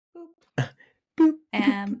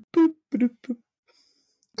Boop, boop, boop.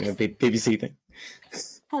 BBC thing.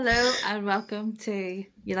 Hello and welcome to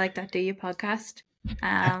You Like That Do You podcast.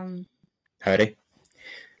 Howdy.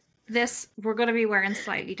 We're going to be wearing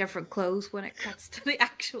slightly different clothes when it gets to the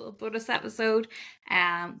actual bonus episode.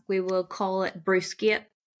 We will call it Brucegate.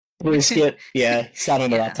 Brucegate, yeah, sat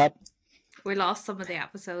on the laptop. We lost some of the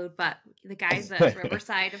episode, but the guys at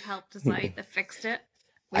Riverside have helped us out. They fixed it.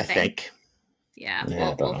 I think.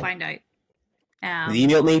 Yeah, we'll find out. They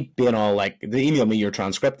emailed me being all like, they emailed me your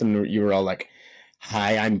transcript and you were all like,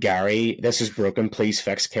 "Hi, I'm Gary. This is broken. Please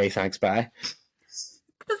fix. Okay, thanks. Bye."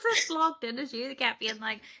 Because it's logged in as you. They kept being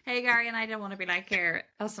like, "Hey, Gary," and I didn't want to be like, "Here,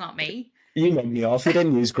 that's not me." You made me off. You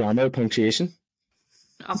didn't use grammar or punctuation.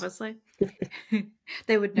 Obviously.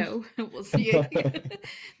 They would know it was you.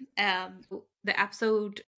 The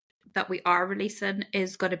episode that we are releasing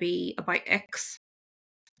is going to be about Icks.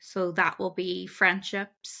 So that will be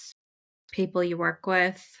friendships, people you work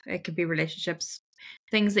with. It could be relationships,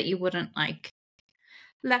 things that you wouldn't like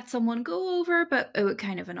let someone go over, but it would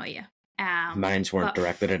kind of annoy you. Mines weren't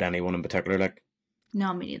directed at anyone in particular. Like,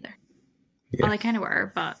 no, me neither. Yeah. Well, they kind of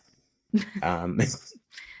were, but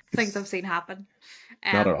things I've seen happen.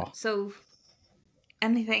 Not at all. So,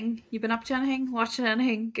 anything you've been up to? Anything? Watching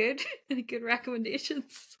anything good? Any good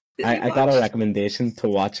recommendations? I got a recommendation to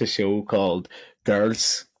watch a show called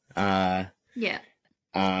Girls. Yeah.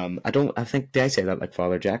 I think, did I say that like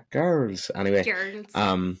Father Jack? Girls. Anyway. Girls.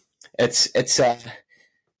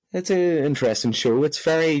 It's an interesting show. It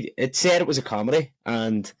said it was a comedy,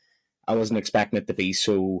 and I wasn't expecting it to be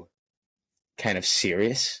so kind of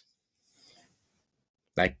serious.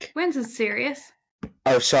 Like, when's it serious?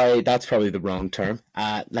 Oh, sorry, that's probably the wrong term.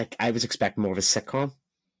 Like, I was expecting more of a sitcom,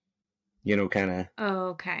 you know, kind of. Oh,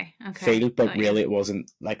 okay. Feel, but really, it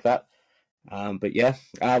wasn't like that. But yeah,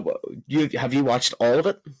 have you watched all of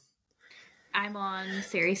it? I'm on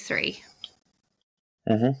series 3.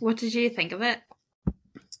 Mm-hmm. What did you think of it?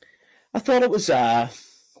 I thought it was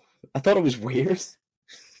weird.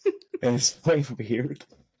 It's very weird.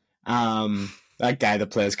 That guy that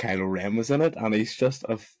plays Kylo Ren was in it, and he's just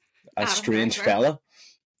a strange fella.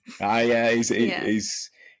 He's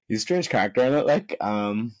a strange character in it, like,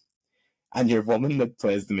 and your woman that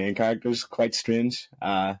plays the main character is quite strange.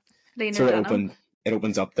 So it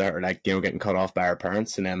opens up to her, like, you know, getting cut off by her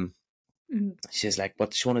parents, and then she's like, what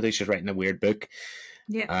does she want to do? She's writing a weird book.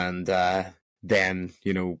 Yeah. And then,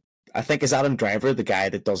 you know, I think is Adam Driver the guy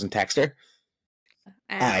that doesn't text her.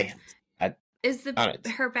 Is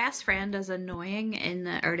her best friend as annoying in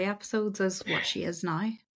the early episodes as what she is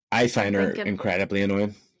now? I find her incredibly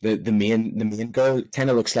annoying. The main girl kind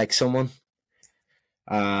of looks like someone.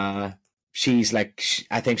 She's like,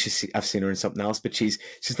 I think I've seen her in something else, but she's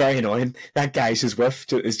very annoying. That guy she's with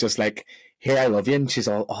is just like, "Here, I love you," and she's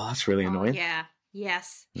all, "Oh, that's really annoying." Yeah,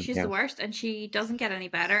 yes, she's the worst, and she doesn't get any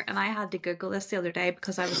better. And I had to Google this the other day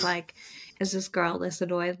because I was like, "Is this girl this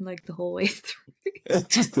annoying like the whole way through?"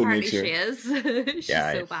 Just to Apparently make sure. she is. She's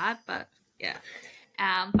so bad, but yeah.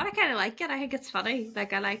 But I kind of like it. I think it's funny.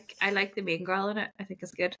 Like, I like the main girl in it. I think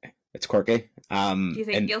it's good. It's quirky. Do you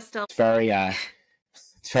think you'll still? It's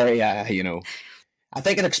very, you know, I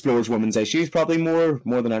think it explores women's issues probably more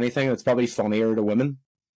than anything. It's probably funnier to women.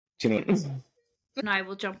 Do you know? Now I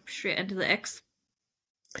will jump straight into the Icks.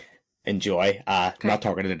 Enjoy. Okay. Not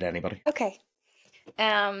targeted at anybody. Okay.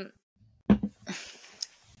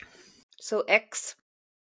 So Icks.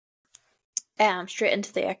 Straight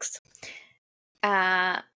into the Icks.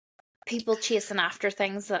 People chasing after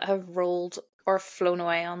things that have rolled or flown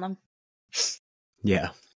away on them. Yeah,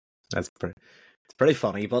 it's pretty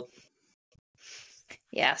funny, but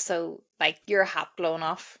yeah. So like your hat blown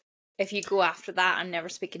off. If you go after that, I'm never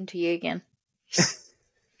speaking to you again.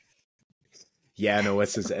 Yeah, no,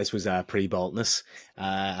 this was pre-baldness.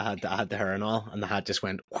 I had the hair and all, and the hat just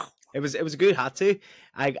went. It was a good hat too.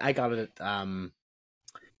 I got it at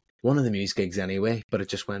one of the music gigs anyway, but it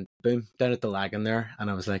just went boom down at the lagoon there,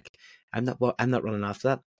 and I was like, I'm not running after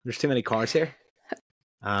that. There's too many cars here.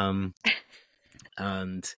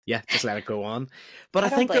 And yeah, just let it go on. But I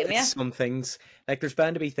think that some things, like, there's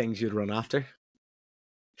bound to be things you'd run after.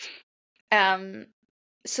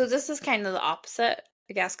 So this is kind of the opposite,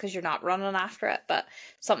 I guess, because you're not running after it, but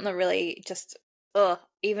something that really just,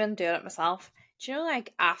 even doing it myself. Do you know,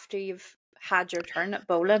 like, after you've had your turn at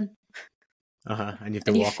bowling? And you have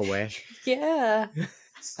to walk away. Yeah.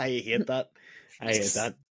 I hate that. I hate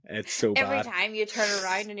that. It's so bad. Every time you turn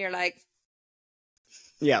around and you're like...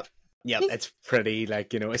 Yeah, it's pretty,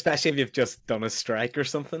 like, you know, especially if you've just done a strike or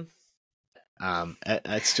something.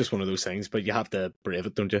 It's just one of those things, but you have to brave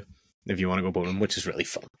it, don't you? If you want to go bowling, which is really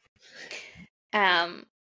fun.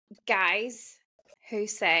 Guys who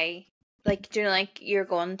say, like, do you know, like, you're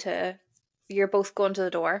both going to the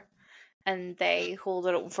door and they hold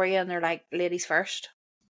it open for you and they're like, ladies first.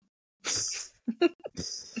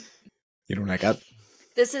 You don't like that?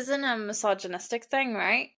 This isn't a misogynistic thing,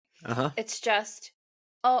 right? It's just,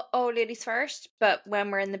 oh, ladies first, but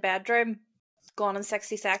when we're in the bedroom, gone in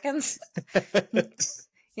 60 seconds.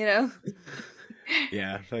 You know?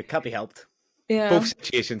 Yeah, it can't be helped. Yeah. Both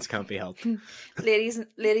situations can't be helped.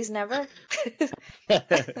 Ladies never.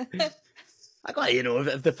 I got, you know,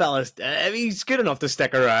 if the fella's, if he's good enough to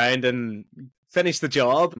stick around and finish the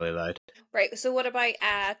job. Right, so what about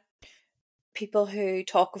people who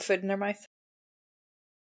talk with food in their mouth?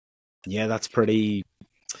 Yeah, that's pretty...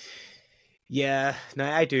 Yeah,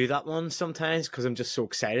 now I do that one sometimes because I'm just so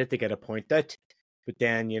excited to get a point out. But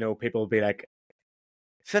then, you know, people will be like,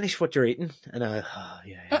 finish what you're eating. And I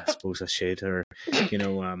suppose I should. Or, you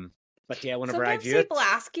know, but yeah, whenever sometimes I view people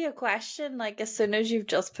ask you a question, like, as soon as you've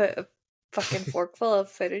just put a fucking forkful of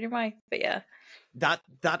food in your mouth. But yeah. That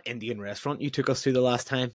Indian restaurant you took us to the last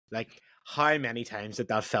time, like, how many times did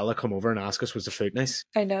that fella come over and ask us was the food nice?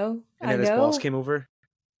 I know. And then his boss came over.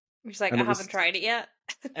 He's like, I haven't tried it yet.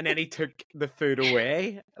 And then he took the food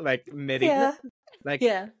away, like, mid-eating it. Like,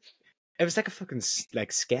 it was like a fucking,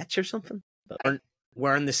 like, sketch or something. But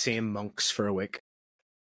we're in the same monks for a week.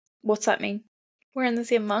 What's that mean? We're in the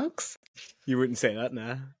same monks? You wouldn't say that,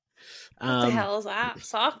 nah. What the hell is that?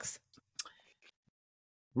 Socks?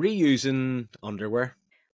 Reusing underwear.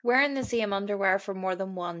 Wearing the same underwear for more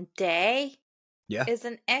than one day is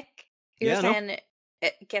an ick. You're saying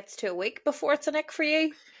it gets to a week before it's an ick for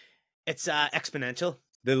you? It's exponential.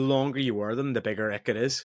 The longer you wear them, the bigger ick it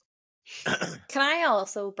is. Can I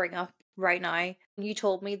also bring up right now, you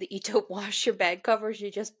told me that you don't wash your bed covers, you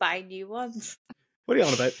just buy new ones. What are you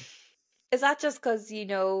on about? Is that just because, you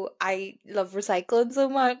know, I love recycling so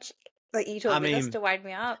much that you told me this to wind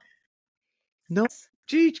me up? No.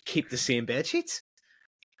 Do you keep the same bed sheets?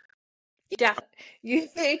 You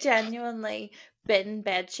genuinely bin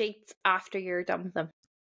bed sheets after you're done with them.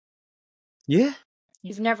 Yeah.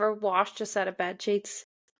 You've never washed a set of bed sheets?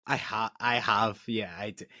 I have,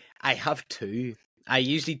 yeah, I have two. I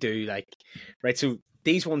usually do, like, right, so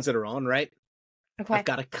these ones that are on, right? Okay. I've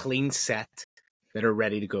got a clean set that are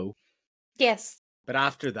ready to go. Yes. But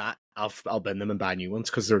after that, I'll bin them and buy new ones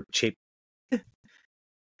because they're cheap.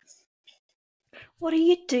 What are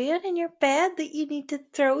you doing in your bed that you need to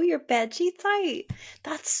throw your bed sheets out?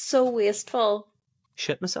 That's so wasteful.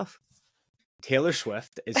 Shit myself. Taylor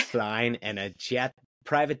Swift is flying in a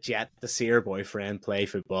private jet to see her boyfriend play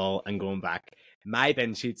football and going back. My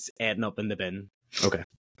bin sheets ending up in the bin. Okay.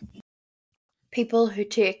 People who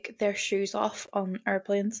take their shoes off on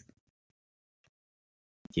airplanes.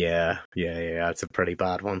 Yeah, that's a pretty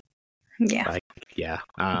bad one. Yeah.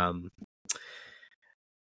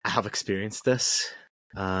 I have experienced this.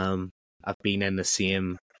 I've been in the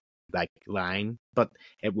same, like, line, but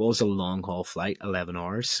it was a long haul flight, 11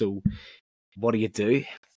 hours. So what do you do?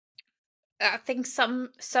 I think some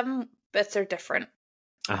bits are different.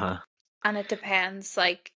 And it depends,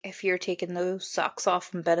 like, if you're taking those socks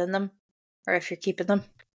off and binning them, or if you're keeping them.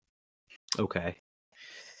 Okay.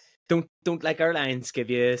 Don't like some airlines give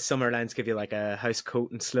you like a house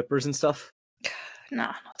coat and slippers and stuff?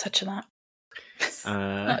 Nah, not touching that.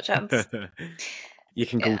 Not a chance. You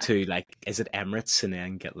can go to, like, is it Emirates, and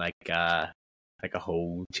then get like a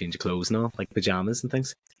whole change of clothes and all, like pajamas and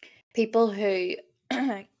things. People who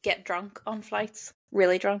get drunk on flights,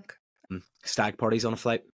 really drunk. Stag parties on a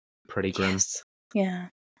flight, pretty grim. Yes. Yeah.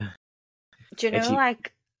 Do you know,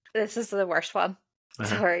 like, this is the worst one.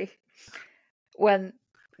 Sorry. When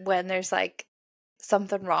there's, like,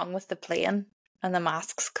 something wrong with the plane and the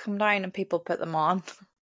masks come down and people put them on.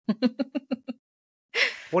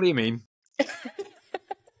 What do you mean?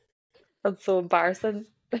 That's so embarrassing.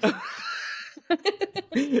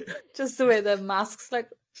 Just the way the masks look.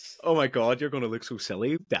 Oh my god, you're going to look so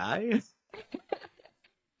silly. Die.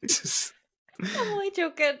 I'm only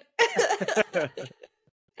joking.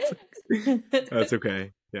 That's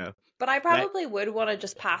okay. Yeah. But I probably would want to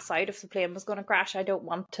just pass out if the plane was going to crash. I don't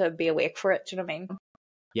want to be awake for it. Do you know what I mean?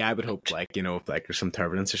 Yeah, I would hope, like, you know, if, like, there's some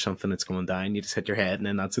turbulence or something that's going down, you just hit your head and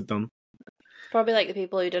then that's it done. Probably like the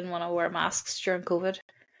people who didn't want to wear masks during COVID.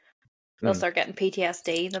 They'll start getting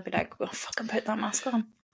PTSD. They'll be like, "Oh, fucking put that mask on."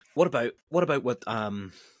 What about what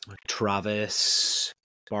Travis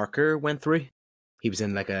Barker went through? He was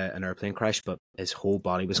in, like, an airplane crash, but his whole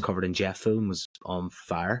body was covered in jet fuel and was on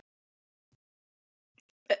fire.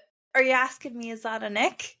 Are you asking me, is that a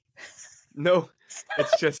nick? No,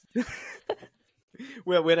 it's just...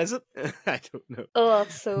 Well, when is it? I don't know. Oh,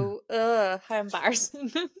 it's so... how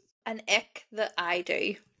embarrassing. An ick that I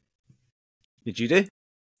do. Did you do?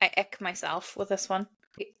 I ick myself with this one.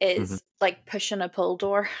 Is like pushing a pull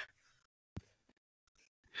door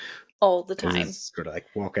all the time. It's sort of like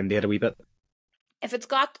walk into it a wee bit. If it's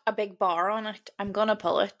got a big bar on it, I'm gonna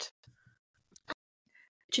pull it.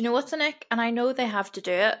 Do you know what's an ick? And I know they have to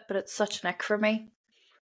do it, but it's such an ick for me.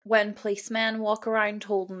 When policemen walk around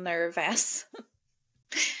holding their vests.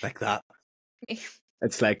 Like that.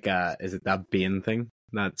 It's like, is it that Bane thing?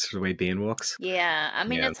 That's the way Bane walks. Yeah, I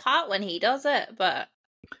mean, it's hot when he does it, but...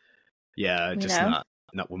 Yeah, just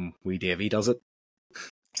not when Wee Davy does it.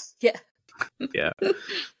 Yeah. Yeah.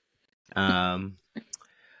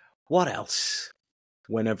 What else?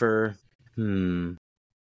 Whenever, when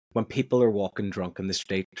people are walking drunk in the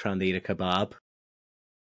street trying to eat a kebab.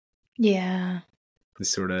 Yeah. The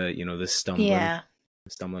sort of, the stumbling. Yeah.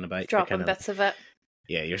 Stumbling about. Dropping bits of it.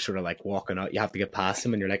 Yeah, you're sort of like walking out. You have to get past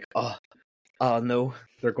them and you're like, oh no,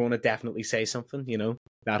 they're going to definitely say something,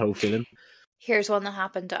 that whole feeling. Here's one that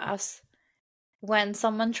happened to us. When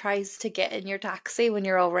someone tries to get in your taxi when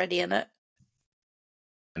you're already in it.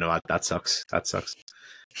 I know, that sucks. That sucks.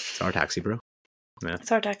 It's our taxi, bro. Yeah.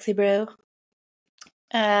 It's our taxi, bro.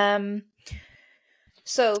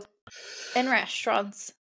 So, in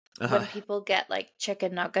restaurants, when people get like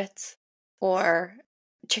chicken nuggets or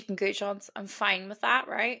chicken goujons, I'm fine with that,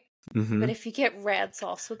 right? Mm-hmm. But if you get red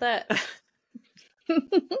sauce with it,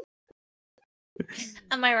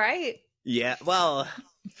 am I right? Yeah, well,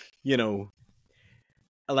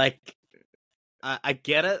 like, I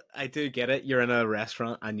get it. I do get it. You're in a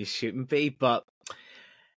restaurant and you shouldn't be, but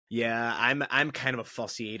yeah, I'm kind of a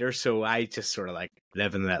fussy eater, so I just sort of like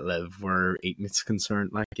live and let live where eating is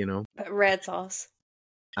concerned, like, But red sauce.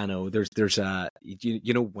 I know there's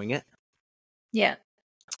Wing It. Yeah.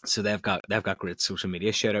 So they've got great social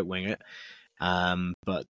media. Shout out Wing It.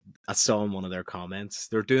 But I saw in one of their comments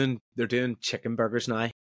they're doing chicken burgers now.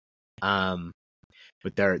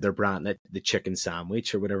 But they're branding it the chicken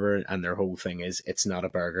sandwich or whatever, and their whole thing is it's not a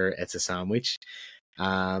burger, it's a sandwich.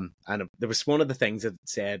 And there was one of the things that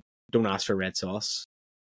said don't ask for red sauce.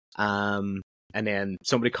 And then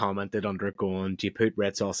somebody commented under it going, do you put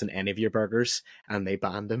red sauce in any of your burgers? And they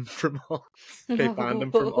banned them from all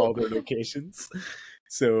their locations.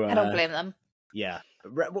 So I don't blame them. Yeah.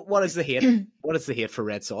 What is the hate? What is the hate for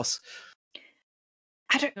red sauce?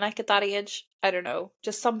 I don't like at that age. I don't know.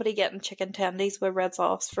 Just somebody getting chicken tendies with red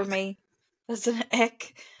sauce for me is an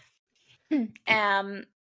ick.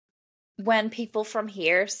 When people from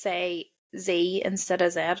here say Z instead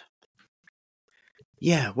of Z.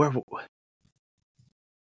 Yeah, where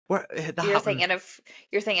you're thinking of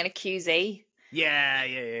QZ.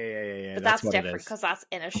 Yeah. But that's different because that's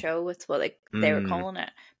in a show. It's what they were calling it.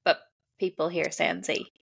 But people here saying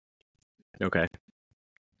Z. Okay.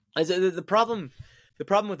 The problem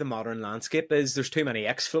with the modern landscape is there's too many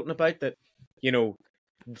Icks floating about that,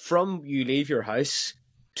 from you leave your house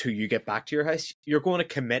to you get back to your house, you're going to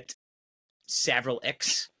commit several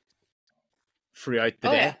Icks throughout the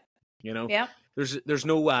day. Yeah. Yeah. There's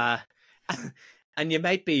no and you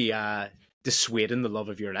might be dissuading the love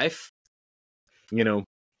of your life,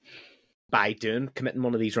 by committing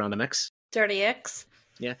one of these random Icks. Dirty Icks.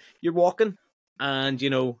 Yeah. You're walking and,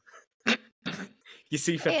 you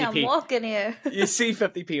see 50p. Hey, I'm walking here. You see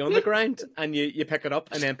 50p on the ground and you pick it up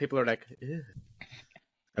and then people are like, ew.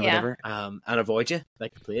 Or whatever. And avoid you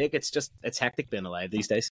like the plague. It's hectic being alive these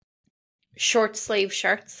days. Short sleeve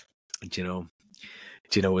shirts. Do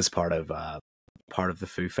you know as part of the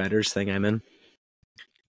Foo Fighters thing I'm in?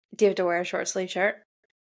 Do you have to wear a short sleeve shirt?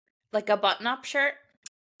 Like a button up shirt?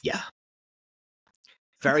 Yeah.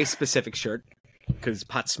 Very specific shirt. Because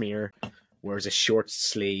Pat Smear wears a short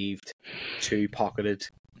sleeved, 2-pocketed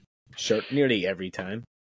shirt nearly every time.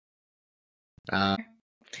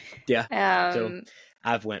 Yeah. So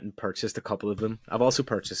I've went and purchased a couple of them. I've also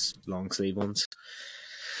purchased long sleeve ones.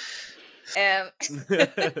 Yeah.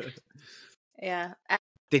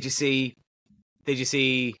 Did you see?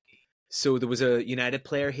 So there was a United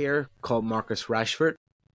player here called Marcus Rashford.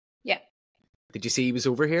 Yeah. Did you see he was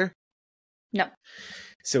over here? No.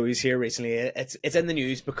 So he's here recently. It's in the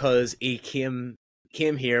news because he came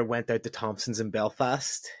here, went out to Thompson's in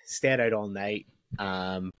Belfast, stayed out all night,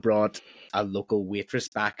 brought a local waitress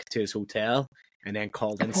back to his hotel, and then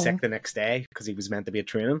called in sick the next day because he was meant to be at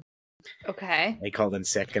training. Okay. He called in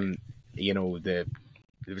sick, and there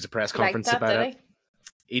was a press conference about it.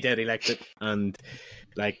 He did. He liked it, and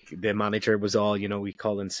like the manager was all, he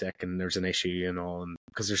called in sick, and there's an issue and all, and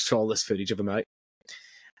because there's all this footage of him out.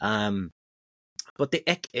 But the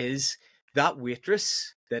ick is that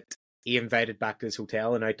waitress that he invited back to his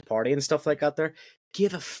hotel and out to party and stuff like that. There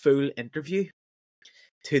gave a full interview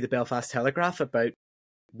to the Belfast Telegraph about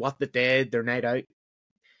what they did, their night out.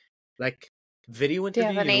 Like, video interview.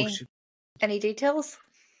 Do you have any details?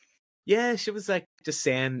 Yeah, she was like just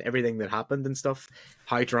saying everything that happened and stuff.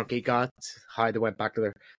 How drunk he got, how they went back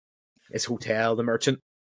to his hotel, the merchant.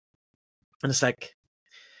 And it's like,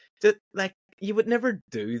 you would never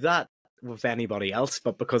do that with anybody else,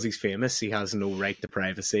 but because he's famous, he has no right to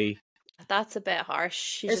privacy. That's a bit harsh.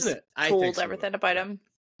 She Isn't just it? told everything about him.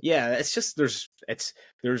 Yeah, it's just there's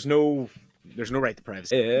no right to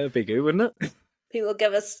privacy. Yeah, it'd be good, wouldn't it? People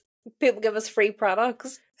give us free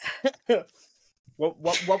products.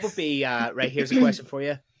 What would be right? Here's a question for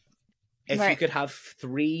you. If you could have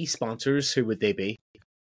 3 sponsors, who would they be?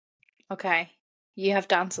 Okay, you have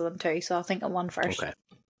to answer them too, so I'll think of one first. Okay.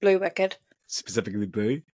 Blue Wicked. Specifically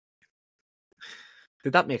blue.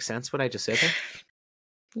 Did that make sense? What I just said there?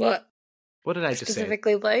 What? What did I just say?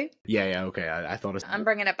 Specifically blue? Yeah. Okay, I thought it. I'm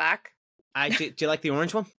bringing it back. Do you like the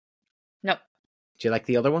orange one? No. Do you like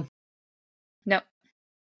the other one? No.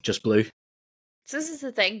 Just blue. So this is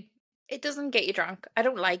the thing. It doesn't get you drunk. I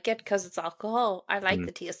don't like it because it's alcohol. I like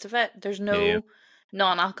the taste of it. There's no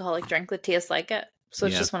non-alcoholic drink that tastes like it. So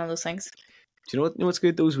it's just one of those things. Do you know what's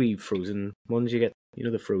good? Those wee frozen ones you get. You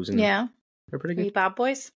know, the frozen. Yeah. They're pretty good. Wee bad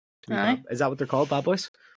boys. Is that what they're called? Bad boys?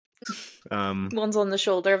 One's on the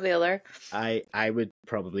shoulder of the other. I would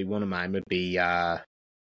probably, one of mine would be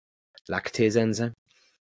lactase enzyme.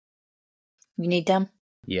 You need them.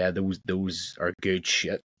 Yeah, those are good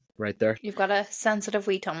shit right there. You've got a sensitive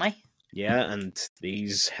wee tummy. Yeah, and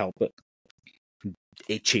these help it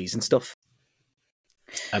eat cheese and stuff.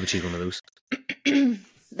 I would choose one of those.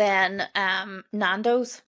 Then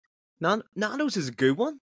Nando's. Nando's is a good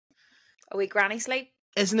one. A wee granny sleep.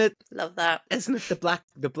 Isn't it? Love that. Isn't it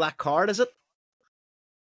the black card, is it?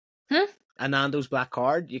 A Nando's black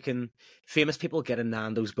card. Famous people get a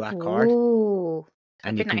Nando's black card. Ooh.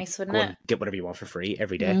 And That'd you be can nice, wouldn't it? get whatever you want for free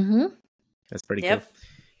every day. Mm-hmm. That's pretty cool.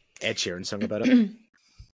 Ed Sheeran sung about it.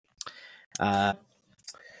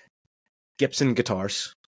 Gibson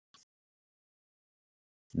guitars.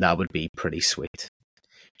 That would be pretty sweet.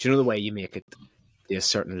 Do you know the way you make it to a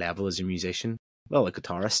certain level as a musician? Well, a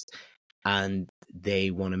guitarist. And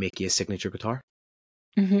they want to make you a signature guitar?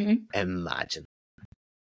 Mm-hmm. Imagine.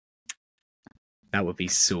 That would be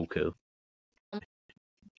so cool.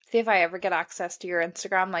 See if I ever get access to your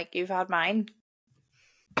Instagram like you've had mine.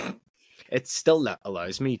 It still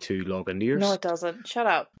allows me to log into yours. No, it doesn't. Shut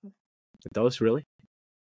up. It does, really?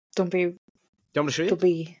 Don't be... Do you want me to show you? Don't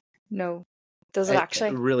be... No. Does it actually?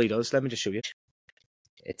 It really does. Let me just show you.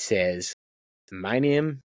 It says my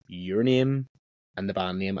name, your name, and the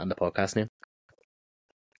band name and the podcast name.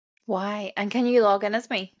 Why? And can you log in as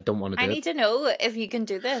me? I don't want to do it. I need to know if you can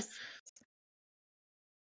do this.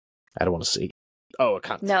 I don't want to see. Oh, I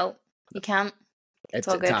can't. No, you can't. It's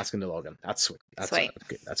asking to log in. That's sweet. That's sweet.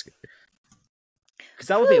 Good. That's good. Because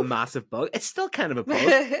that would be a massive bug. It's still kind of a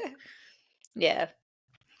bug. Yeah.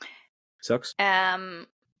 Sucks.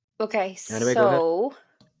 Okay, anyway, so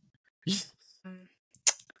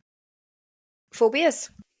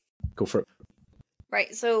phobias. Go for it.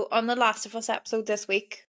 Right, so on the Last of Us episode this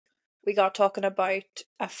week, we got talking about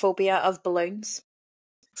a phobia of balloons.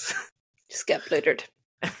 Just get blootered.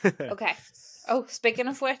 Okay. Oh, speaking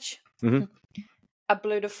of which, a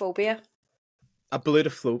blutophobia. A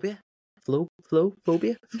blutophobia?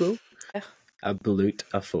 Phobia? Yeah. A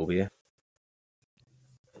blutophobia.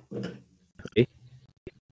 Okay.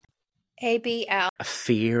 ABL. A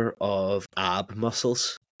fear of ab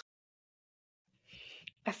muscles.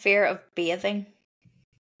 A fear of bathing.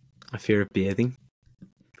 A fear of bathing.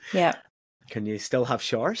 Yeah. Can you still have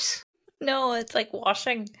showers? No, it's like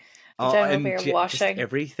washing. And fear of washing.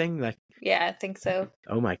 Everything, like. Yeah, I think so.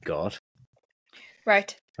 Oh my god.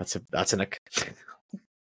 Right. That's an ick.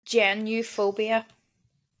 Genuphobia.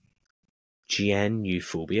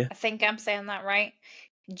 Genuphobia. I think I'm saying that right.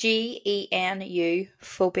 GENU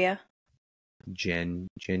phobia.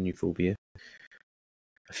 Genuphobia.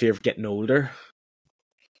 A fear of getting older.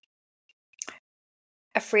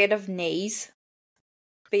 Afraid of knees.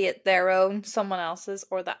 Be it their own, someone else's,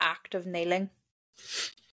 or the act of kneeling.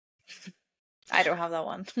 I don't have that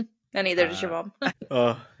one. And neither does your mum.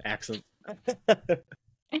 Oh, excellent.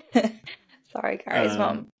 Sorry, Gary's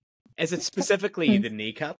mum. Is it specifically the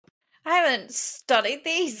kneecap? I haven't studied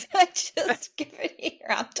these. I just given you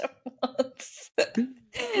random ones.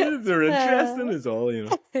 They're interesting is all, you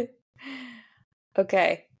know.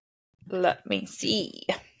 Okay. Let me see.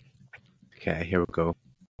 Okay, here we go.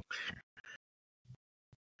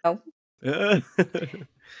 Oh.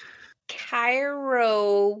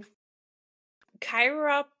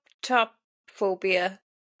 Chiroptophobia.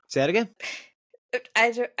 Say it again.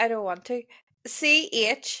 I don't want to.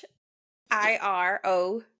 CHIROPTO.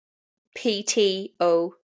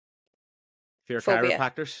 Fear of Phobia.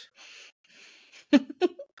 chiropractors.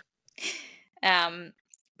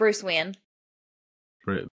 Bruce Wayne.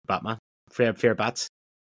 Batman. Fear of bats.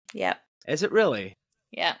 Yeah. Is it really?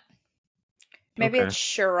 Yeah. Maybe it's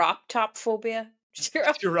chiroptophobia.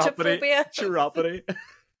 Chiroptophobia. Chiropody.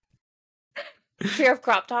 Fear of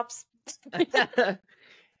crop tops.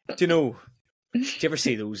 Do you ever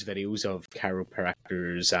see those videos of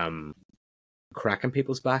chiropractors cracking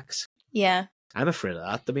people's backs? Yeah. I'm afraid of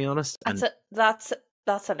that, to be honest.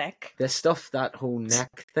 That's a neck. This stuff, that whole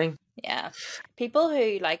neck thing. Yeah. People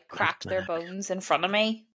who like crack their bones in front of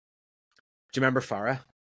me. Do you remember Farah?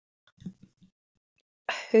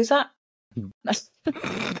 Who's that?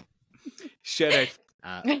 Shout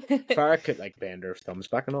out. Farah could like bend her thumbs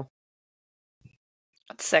back and all.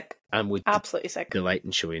 That's sick. And would absolutely sick. Delight in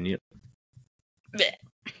showing you.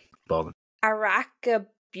 Bobbing.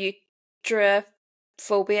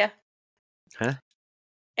 Arachobutyrophobia. Huh?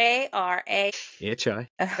 ARAHI.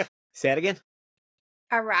 Say it again.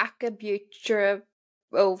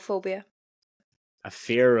 Arachobutyrophobia. A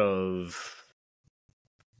fear of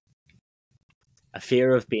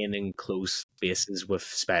being in close spaces with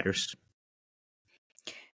spiders.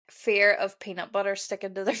 Fear of peanut butter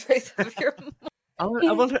sticking to the roof of your mouth.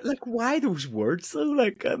 I wonder, like, why those words though?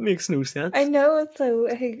 Like, that makes no sense. I know, it's so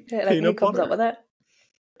who comes up with it.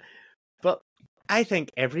 But I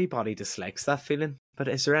think everybody dislikes that feeling. But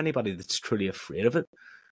is there anybody that's truly afraid of it?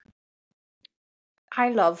 I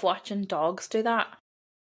love watching dogs do that.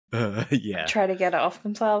 Yeah. Try to get it off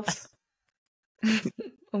themselves.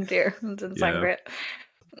 Oh dear, it doesn't sound great.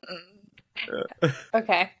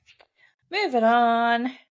 Okay. Moving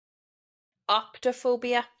on.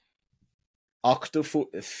 Optophobia.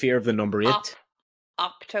 Fear of the number 8.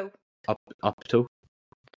 Opto. Opto.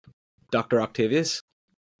 Dr. Octavius.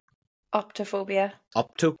 Optophobia.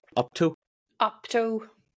 Opto. Opto.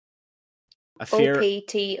 A fear.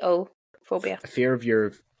 OPTO. Phobia. A fear of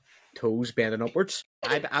your toes bending upwards.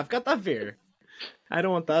 I've got that fear. I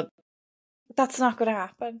don't want that. That's not going to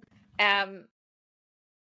happen.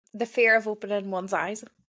 The fear of opening one's eyes.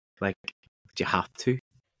 Like, do you have to?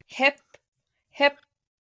 Hip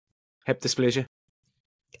dysplasia.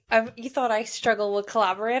 You thought I struggle with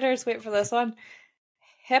collaborators? Wait for this one.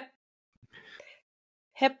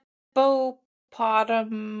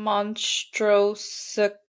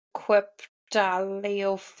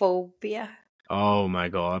 Hippopotomonstrosesquippedaliophobia. Oh my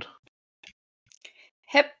god.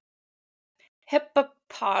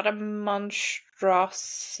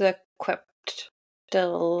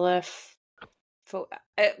 Hippopotomonstrosesquippedaliophobia.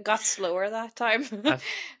 It got slower that time.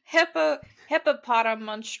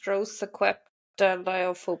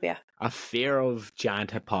 Hippopotomonstrosesquippedaliophobia. A fear of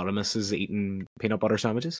giant hippopotamuses eating peanut butter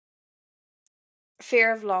sandwiches.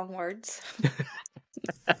 Fear of long words.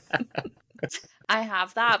 I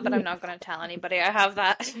have that, but I'm not going to tell anybody I have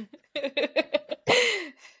that.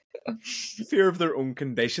 Fear of their own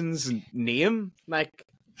conditions and name. Like,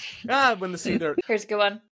 when they see their... Here's a good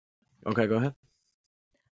one. Okay, go ahead.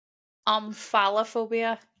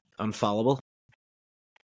 Omphalophobia. Unfallible.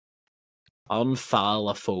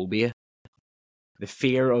 Omphalophobia. The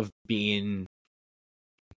fear of being...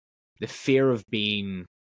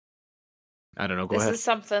 I don't know, go ahead. This is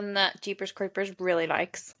something that Jeepers Creepers really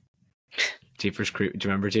likes. Do you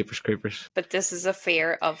remember Jeepers Creepers? But this is a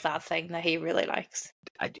fear of that thing that he really likes.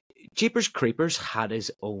 Jeepers Creepers had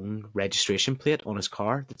his own registration plate on his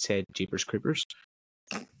car that said Jeepers Creepers.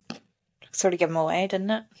 Sort of give him away,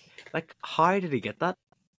 didn't it? Like, how did he get that?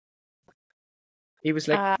 He was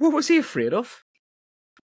like, what was he afraid of?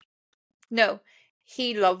 No,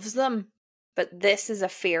 he loves them, but this is a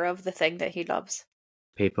fear of the thing that he loves.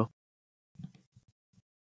 People.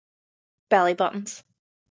 Belly buttons.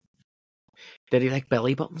 Did he like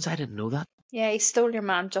belly buttons? I didn't know that. Yeah, he stole your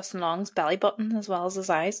man Justin Long's belly button as well as his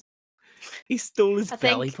eyes. He stole his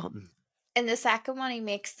belly button. In the second one, he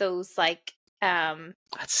makes those like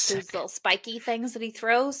those little spiky things that he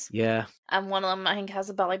throws. Yeah. And one of them, I think, has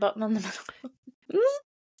a belly button in the middle.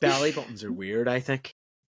 Belly buttons are weird, I think.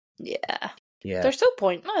 Yeah. Yeah. They're so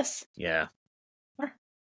pointless. Yeah.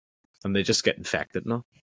 And they just get infected now.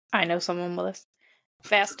 I know someone with this.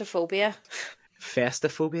 Vestophobia.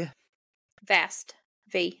 Festophobia? Vest.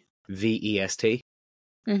 V. V-E-S-T?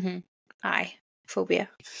 Mm-hmm. I. Phobia.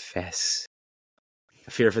 A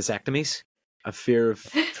fear of vasectomies? A fear of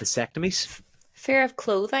vasectomies? Fear of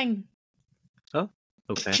clothing. Oh,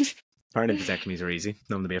 okay. Apparently vasectomies are easy.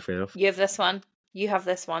 Nothing to be afraid of. You have this one. You have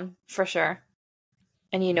this one, for sure.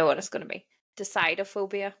 And you know what it's going to be.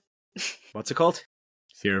 Decidophobia. What's it called?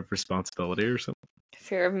 Fear of responsibility or something.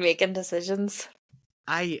 Fear of making decisions.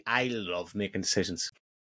 I love making decisions.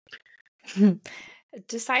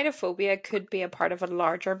 Decidophobia could be a part of a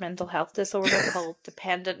larger mental health disorder called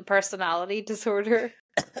dependent personality disorder.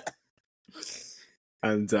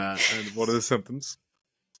 And what are the symptoms?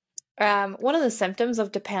 One of the symptoms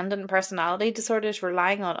of dependent personality disorder is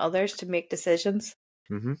relying on others to make decisions.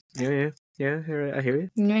 Mm-hmm. Yeah. I hear you.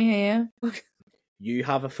 Yeah. You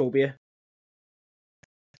have a phobia.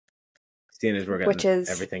 Seeing as we're getting Which is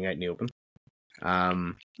everything out in the open.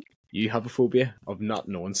 You have a phobia of not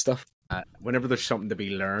knowing stuff. Whenever there's something to be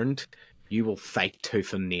learned, you will fight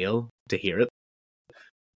tooth and nail to hear it.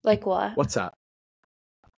 Like what? What's that?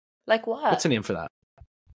 Like what? What's the name for that?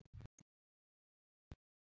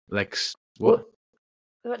 Like what?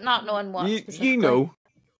 But not knowing what specifically. You know.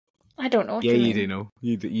 I don't know what you you mean. mean. Do know.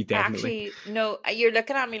 You definitely. Actually, no, you're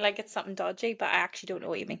looking at me like it's something dodgy, but I actually don't know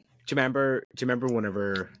what you mean. Do you remember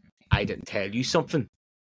whenever I didn't tell you something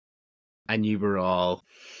and you were all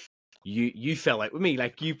you fell out with me,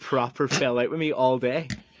 like you proper fell out with me all day?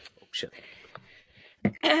 Oh shit.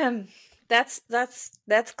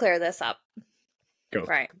 Let's clear this up. Go.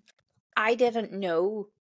 Right. I didn't know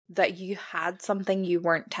that you had something you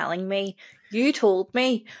weren't telling me. You told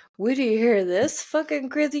me, would you hear this fucking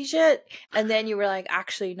crazy shit? And then you were like,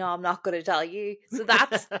 actually, no, I'm not going to tell you. So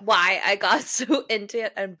that's why I got so into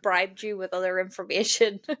it and bribed you with other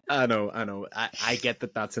information. I know. I get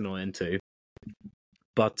that that's annoying too.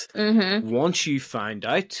 But once you found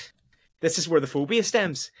out, this is where the phobia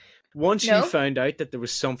stems. Once you found out that there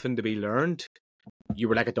was something to be learned, you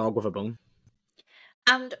were like a dog with a bone.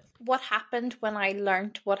 And what happened when I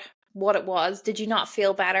learned what it was? Did you not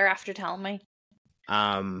feel better after telling me?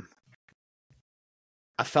 I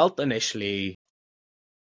felt initially,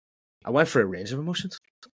 I went for a range of emotions.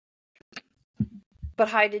 But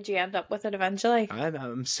how did you end up with it eventually?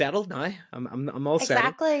 I'm settled now. I'm all settled.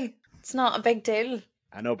 Exactly. It's not a big deal.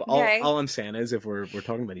 I know, but all I'm saying is, if we're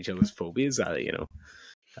talking about each other's phobias,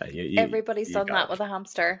 everybody's done that with a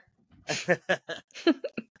hamster.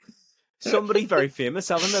 Somebody very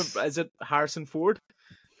famous, is it Harrison Ford?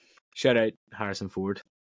 Shout out Harrison Ford.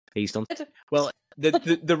 He's done. Well,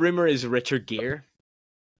 the rumor is Richard Gere.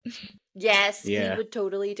 Yes, he would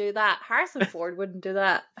totally do that. Harrison Ford wouldn't do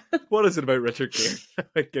that. What is it about Richard Gere?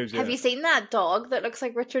 Have you seen that dog that looks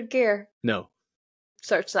like Richard Gere? No.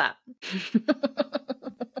 Search that.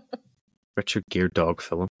 Richard Gere dog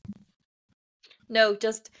film. No,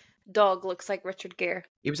 just dog looks like Richard Gere.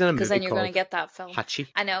 He was in a movie because then you're going to get that film. Hachi.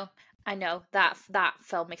 I know that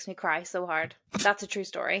film makes me cry so hard. That's a true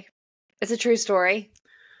story. It's a true story.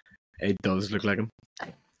 It does look like him.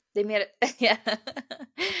 They made it. Yeah.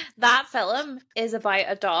 That film is about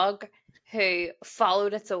a dog who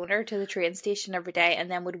followed its owner to the train station every day and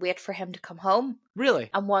then would wait for him to come home. Really?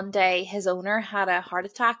 And one day his owner had a heart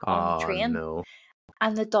attack on the train. No.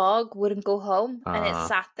 And the dog wouldn't go home. And it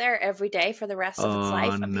sat there every day for the rest of its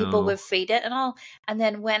life. And people would feed it and all. And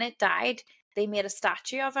then when it died, they made a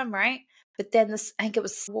statue of him, right? But then I think it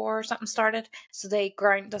was war or something started. So they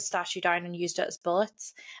ground the statue down and used it as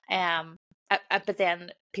bullets. But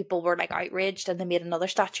then people were like outraged and they made another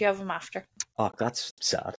statue of him after. Oh, that's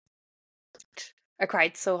sad. I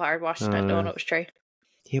cried so hard watching it knowing it was true.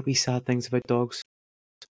 Yeah, we sad things about dogs.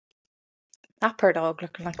 That poor dog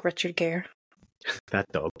looking like Richard Gere. That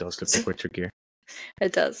dog does look like Richard Gere.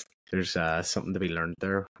 It does. There's something to be learned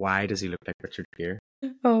there. Why does he look like Richard Gere?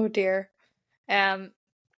 Oh dear.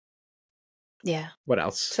 Yeah. What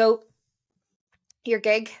else? So, your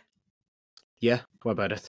gig. Yeah, what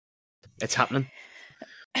about it? It's happening.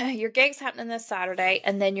 Your gig's happening this Saturday,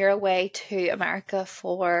 and then you're away to America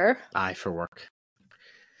for... for work.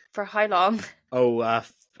 For how long? Oh,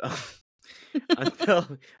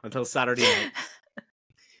 until Saturday night.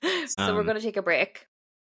 So we're going to take a break.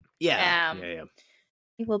 Yeah.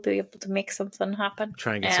 We'll be able to make something happen.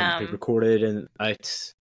 Try and get something recorded and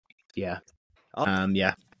out. Yeah.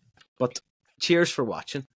 Yeah. But cheers for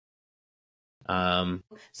watching.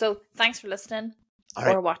 So thanks for listening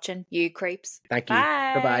or watching, you creeps. Thank you.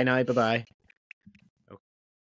 Bye. Bye-bye now. Bye-bye.